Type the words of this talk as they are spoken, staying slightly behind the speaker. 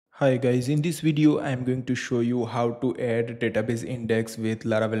Hi guys, in this video I am going to show you how to add database index with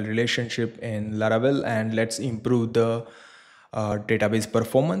Laravel relationship in Laravel, and let's improve the database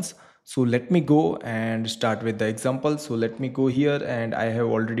performance. So let me go and start with the example. So let me go here, and I have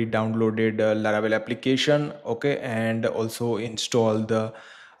already downloaded Laravel application, okay, and also install the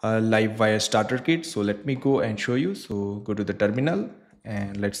Livewire starter kit. So let me go and show you. So go to the terminal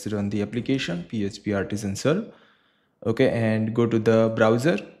and let's run the application php artisan serve, okay, and go to the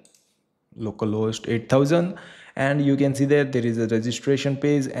browser localhost 8000, and you can see that there is a registration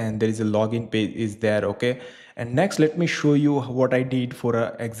page and there is a login page is there, okay. And next let me show you what I did for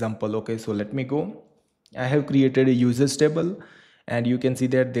an example, okay. So let me go. I have created a users table, and you can see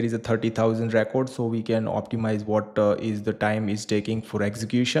that there is a 30,000 records, so we can optimize what is the time is taking for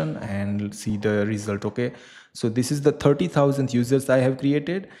execution and see the result, okay. So this is the 30,000 users I have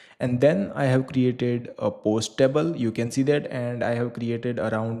created, and then I have created a post table, you can see that, and I have created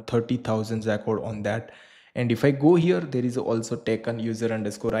around 30,000 record on that. And if I go here, there is also taken user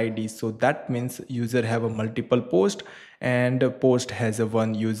underscore id, so that means user have a multiple post and a post has a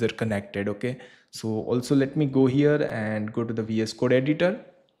one user connected, okay. So also let me go here and go to the VS Code editor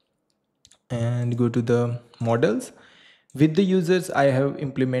and go to the models. With the users I have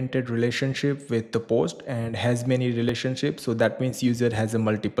implemented relationship with the post and has many relationships, so that means user has a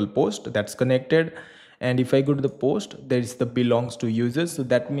multiple post that's connected. And if I go to the post, there is the belongs to users, so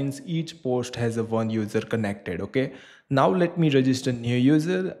that means each post has a one user connected, okay. Now let me register new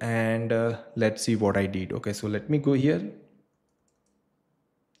user, and let's see what I did, okay. So let me go here,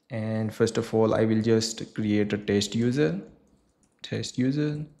 and first of all I will just create a test user test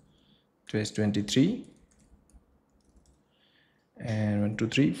 23, and 1 2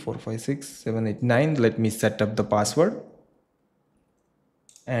 3 4 5 6 7 8 9. Let me set up the password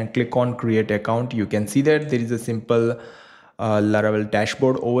and click on create account. You can see that there is a simple Laravel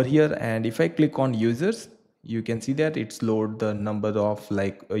dashboard over here, and if I click on users, you can see that it's load the number of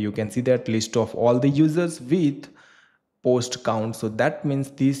you can see that list of all the users with post count. So that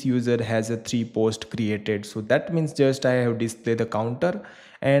means this user has a 3 post created, so that means just I have displayed the counter.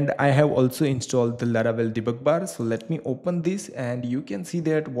 And I have also installed the Laravel debug bar. So let me open this, and you can see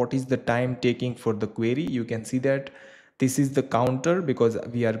that what is the time taking for the query. You can see that this is the counter because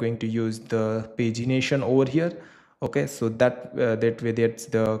we are going to use the pagination over here, okay. So that way that's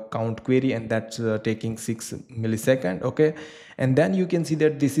the count query, and that's taking 6 millisecond, okay. And then you can see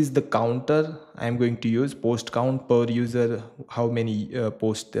that this is the counter I'm going to use, post count per user, how many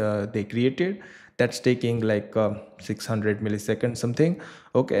posts they created. That's taking 600 milliseconds something,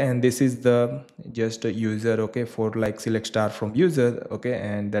 okay. And this is the just a user, okay, for like select star from user, okay,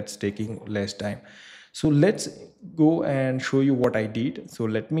 and that's taking less time. So let's go and show you what I did. So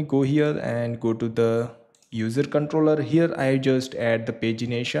let me go here and go to the user controller. Here I just add the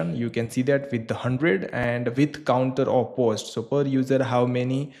pagination. You can see that with the 100 and with counter of post, so per user how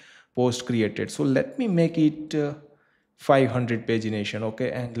many posts created. So let me make it 500 pagination,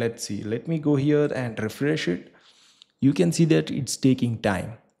 okay. And let's see, let me go here and refresh it. You can see that it's taking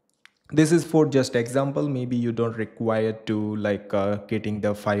time. This is for just example, maybe you don't require to getting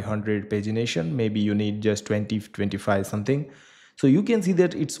the 500 pagination, maybe you need just 20 25 something. So you can see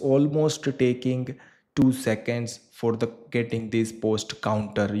that it's almost taking 2 seconds for the getting this post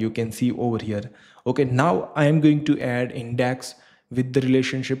counter, you can see over here, okay. Now I am going to add index with the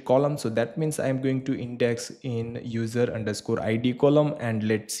relationship column, so that means I am going to index in user underscore id column, and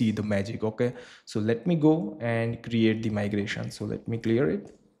let's see the magic, okay. So let me go and create the migration. So let me clear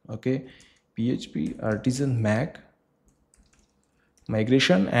it, okay. PHP artisan Mac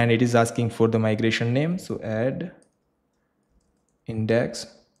migration, and it is asking for the migration name, so add index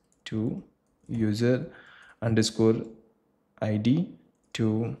to user underscore id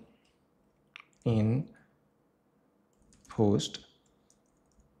to in post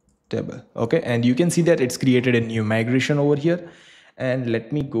table, okay. And you can see that it's created a new migration over here. And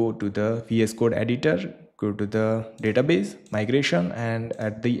let me go to the VS Code editor, go to the database migration, and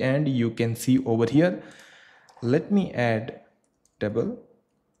at the end you can see over here, let me add table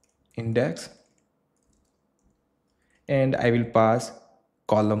index, and I will pass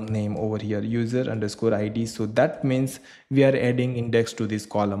column name over here, user underscore id. So that means we are adding index to this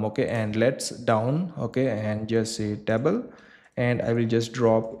column, okay. And let's down, okay, and just say table, and I will just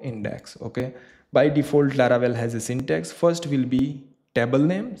drop index, okay. By default Laravel has a syntax, first will be table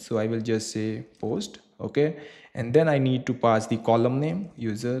name, so I will just say post, okay. And then I need to pass the column name,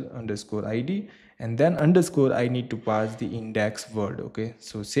 user underscore id, and then underscore I need to pass the index word, okay.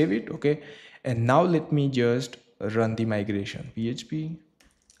 So save it, okay. And now let me just run the migration. PHP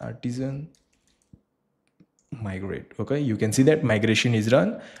artisan migrate. Okay, you can see that migration is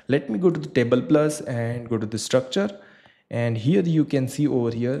run. Let me go to the table plus and go to the structure, and here you can see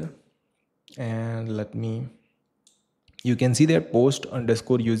over here, and let me, you can see that post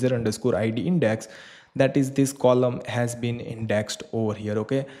underscore user underscore id index, that is this column has been indexed over here.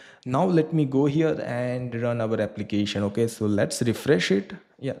 Okay, now let me go here and run our application. Okay, so let's refresh it.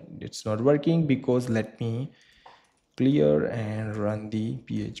 Yeah, it's not working because let me clear and run the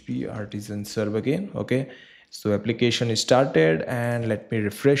php artisan serve again. Okay, so application is started and let me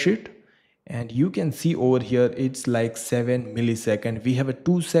refresh it, and you can see over here it's like 7 millisecond. We have a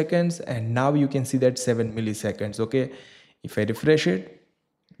 2 seconds and now you can see that 7 milliseconds. Okay, if I refresh it,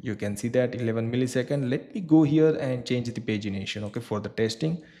 you can see that 11 millisecond. Let me go here and change the pagination. Okay, for the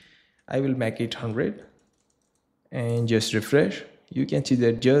testing I will make it 100 and just refresh. You can see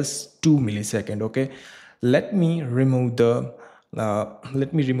that just 2 millisecond. Okay, let me remove the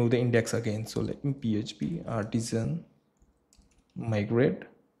index again. So let me php artisan migrate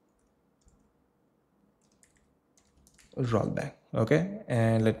rollback. Okay,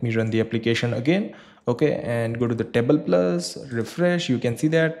 and let me run the application again. Okay, and go to the table plus, refresh. You can see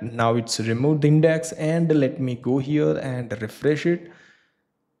that now it's removed the index, and let me go here and refresh it,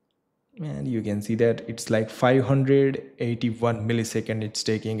 and you can see that it's like 581 millisecond it's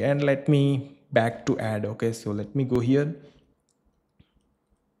taking. And let me back to add. Okay, so let me go here,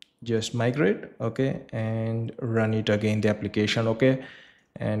 just migrate. Okay, and run it again the application. Okay,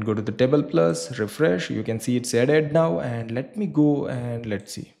 and go to the table plus, refresh. You can see it's added now, and let me go and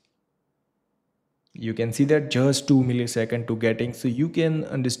let's see. You can see that just 2 millisecond to getting. So you can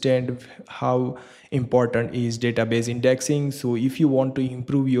understand how important is database indexing. So if you want to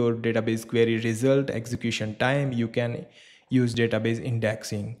improve your database query result execution time, you can use database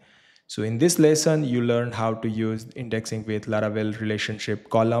indexing. So in this lesson you learned how to use indexing with Laravel relationship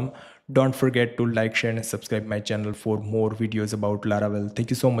column. Don't forget to like, share and subscribe my channel for more videos about Laravel. Thank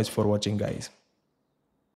you so much for watching, guys.